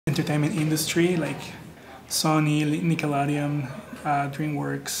entertainment industry like Sony, Nickelodeon,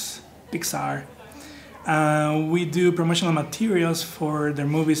 DreamWorks, Pixar. We do promotional materials for their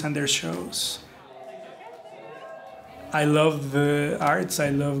movies and their shows. I love the arts, I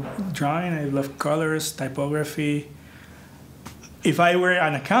love drawing, I love colors, typography. If I were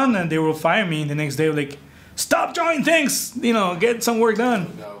an accountant, they will fire me the next day like, stop drawing things, get some work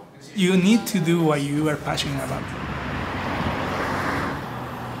done. You need to do what you are passionate about.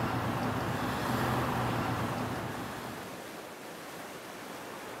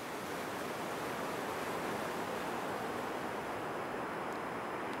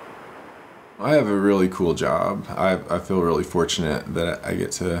 I have a really cool job. I feel really fortunate that I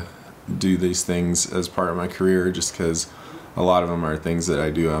get to do these things as part of my career just because a lot of them are things that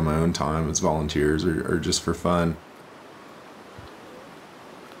I do on my own time as volunteers or just for fun.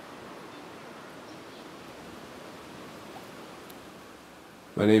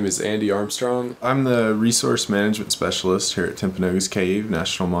 My name is Andy Armstrong. I'm the Resource Management Specialist here at Timpanogos Cave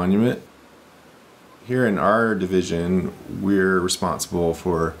National Monument. Here in our division, we're responsible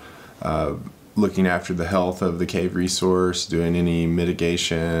for looking after the health of the cave resource, doing any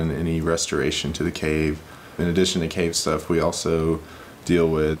mitigation, any restoration to the cave. In addition to cave stuff, we also deal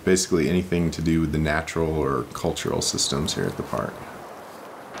with basically anything to do with the natural or cultural systems here at the park.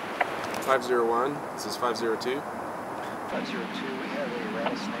 501, this is 502. 502, we have a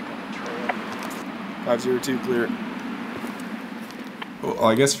rattlesnake on the trail. 502, clear. Well,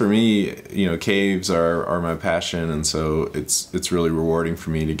 I guess for me, caves are my passion, and so it's really rewarding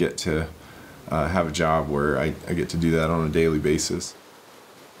for me to get to have a job where I get to do that on a daily basis.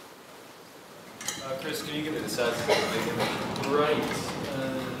 Chris, can you give me the size of the bacon? Right.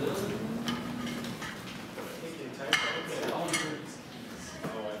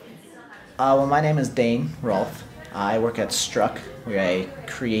 Well, my name is Dane Rolfe. I work at Struck. We're a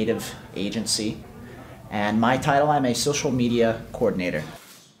creative agency. And my title, I'm a social media coordinator.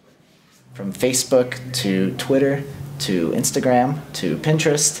 From Facebook to Twitter to Instagram to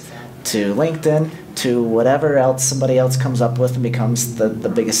Pinterest to LinkedIn to whatever else somebody else comes up with and becomes the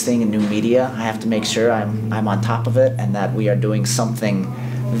biggest thing in new media, I have to make sure I'm on top of it and that we are doing something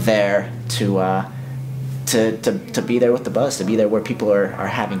there to be there with the buzz, to be there where people are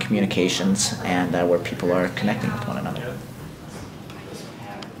having communications and where people are connecting with one another.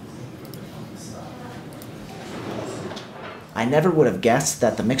 I never would have guessed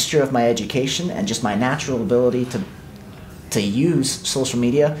that the mixture of my education and just my natural ability to use social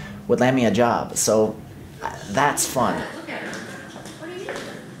media would land me a job. So that's fun.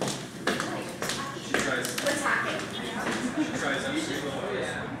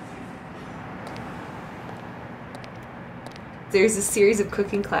 There's a series of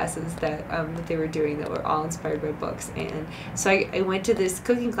cooking classes that they were doing that were all inspired by books, and so I went to this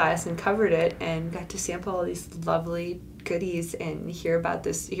cooking class and covered it and got to sample all these lovely goodies and hear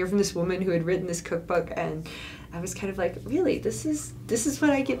from this woman who had written this cookbook, and I was kind of like, really, this is what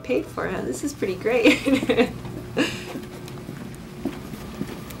I get paid for, huh? This is pretty great.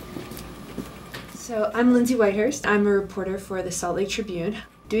 So I'm Lindsay Whitehurst. I'm a reporter for the Salt Lake Tribune.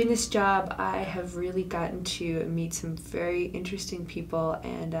 Doing this job, I have really gotten to meet some very interesting people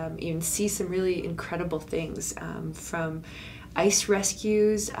and even see some really incredible things, from ice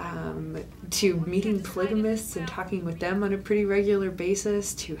rescues to meeting polygamists and talking with them on a pretty regular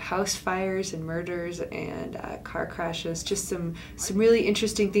basis, to house fires and murders and car crashes. Just some really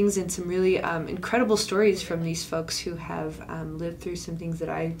interesting things and some really incredible stories from these folks who have lived through some things that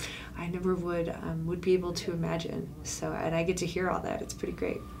I never would be able to imagine. So, and I get to hear all that. It's pretty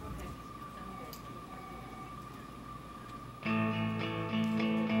great.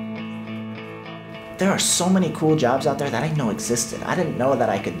 There are so many cool jobs out there that I didn't know existed. I didn't know that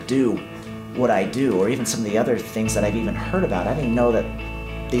I could do what I do, or even some of the other things that I've even heard about. I didn't know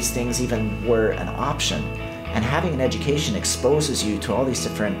that these things even were an option. And having an education exposes you to all these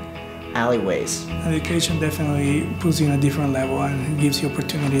different alleyways. Education definitely puts you on a different level and gives you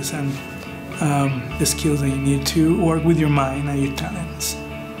opportunities and the skills that you need to work with your mind and your talents.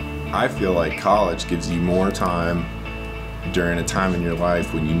 I feel like college gives you more time during a time in your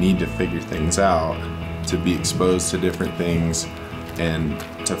life when you need to figure things out, to be exposed to different things and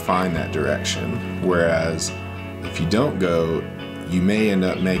to find that direction. Whereas if you don't go, you may end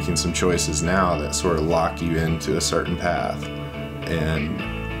up making some choices now that sort of lock you into a certain path, and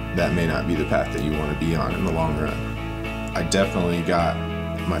that may not be the path that you want to be on in the long run. I definitely got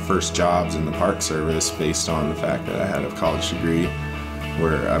my first jobs in the Park Service based on the fact that I had a college degree,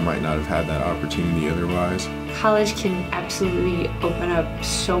 where I might not have had that opportunity otherwise. College can absolutely open up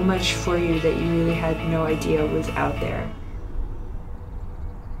so much for you that you really had no idea was out there.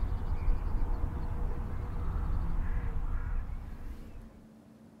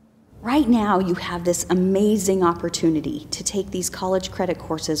 Right now, you have this amazing opportunity to take these college credit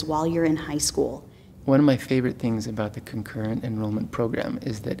courses while you're in high school. One of my favorite things about the concurrent enrollment program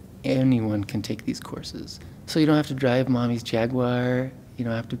is that anyone can take these courses. So you don't have to drive mommy's Jaguar, you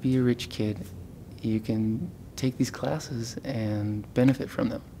don't have to be a rich kid. You can take these classes and benefit from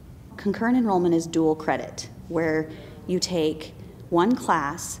them. Concurrent enrollment is dual credit, where you take one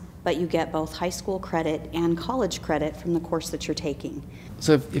class, but you get both high school credit and college credit from the course that you're taking.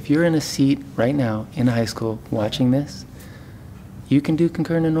 So if you're in a seat right now in high school watching this, you can do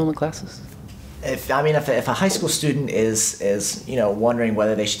concurrent enrollment classes. If a high school student is wondering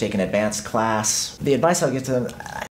whether they should take an advanced class, the advice I'll give to them,